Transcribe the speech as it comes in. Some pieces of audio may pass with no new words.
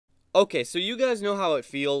Okay, so you guys know how it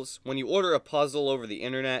feels when you order a puzzle over the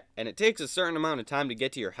internet and it takes a certain amount of time to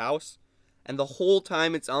get to your house, and the whole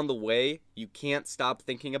time it's on the way, you can't stop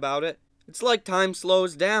thinking about it? It's like time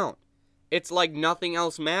slows down. It's like nothing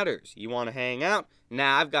else matters. You want to hang out?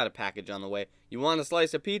 Nah, I've got a package on the way. You want a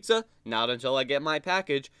slice of pizza? Not until I get my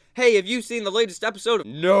package. Hey, have you seen the latest episode?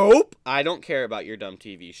 Nope! I don't care about your dumb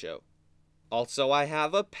TV show. Also, I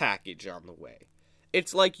have a package on the way.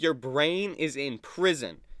 It's like your brain is in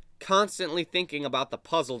prison, constantly thinking about the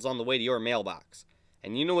puzzles on the way to your mailbox.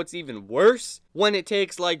 And you know what's even worse? When it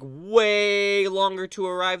takes like way longer to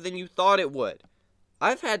arrive than you thought it would.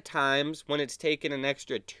 I've had times when it's taken an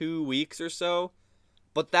extra 2 weeks or so,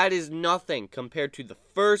 but that is nothing compared to the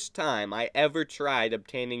first time I ever tried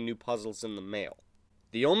obtaining new puzzles in the mail.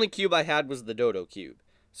 The only cube I had was the Dodo cube,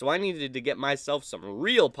 so I needed to get myself some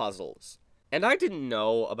real puzzles. And I didn't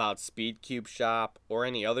know about Speed Cube Shop or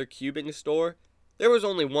any other cubing store. There was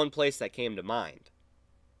only one place that came to mind.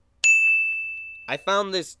 I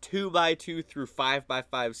found this 2x2 through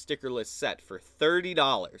 5x5 stickerless set for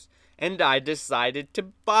 $30, and I decided to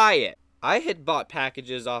buy it. I had bought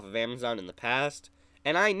packages off of Amazon in the past,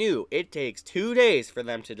 and I knew it takes 2 days for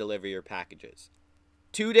them to deliver your packages.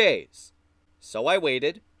 2 days. So I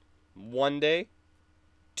waited. 1 day.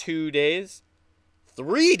 2 days.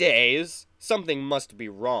 3 days? Something must be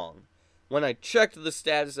wrong. When I checked the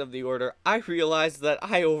status of the order, I realized that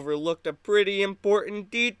I overlooked a pretty important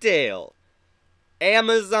detail.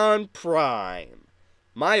 Amazon Prime.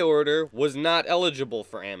 My order was not eligible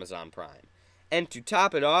for Amazon Prime. And to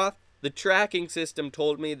top it off, the tracking system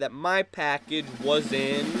told me that my package was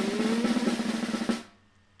in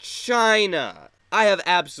China. I have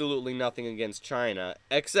absolutely nothing against China,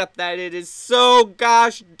 except that it is so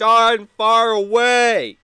gosh darn far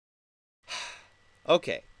away.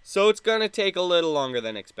 Okay, so it's gonna take a little longer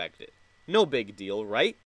than expected. No big deal,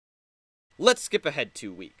 right? Let's skip ahead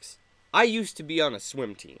 2 weeks. I used to be on a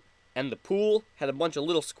swim team, and the pool had a bunch of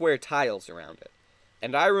little square tiles around it.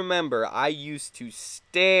 And I remember I used to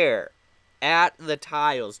stare at the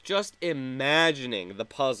tiles, just imagining the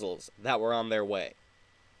puzzles that were on their way.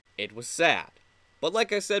 It was sad. But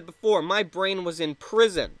like I said before, my brain was in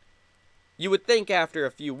prison. You would think after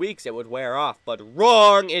a few weeks it would wear off, but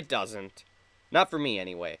wrong, it doesn't. Not for me,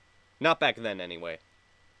 anyway. Not back then, anyway.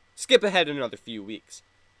 Skip ahead another few weeks.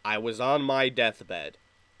 I was on my deathbed.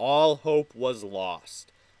 All hope was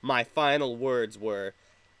lost. My final words were,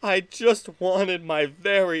 I just wanted my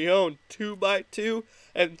very own 2x2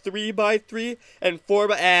 and 3x3 and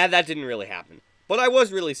 4x... that didn't really happen. But I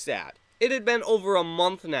was really sad. It had been over a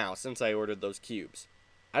month now since I ordered those cubes.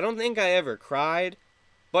 I don't think I ever cried,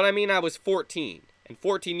 but I mean I was 14, and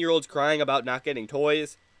 14-year-olds crying about not getting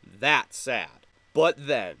toys, that's sad. But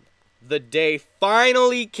then, the day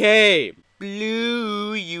finally came.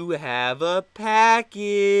 Blue, you have a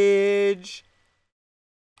package.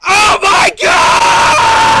 Oh my God!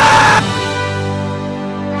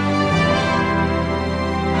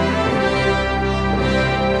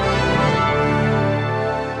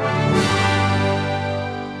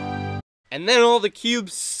 And then all the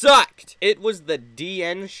cubes sucked. It was the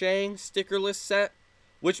DN Shang stickerless set,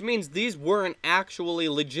 which means these weren't actually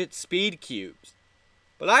legit speed cubes.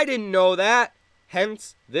 But I didn't know that.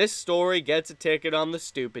 Hence, this story gets a ticket on the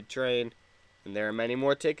stupid train. And there are many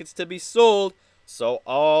more tickets to be sold, so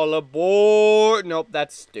all aboard. Nope,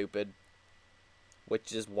 that's stupid.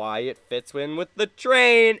 Which is why it fits in with the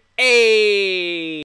train. Ayy!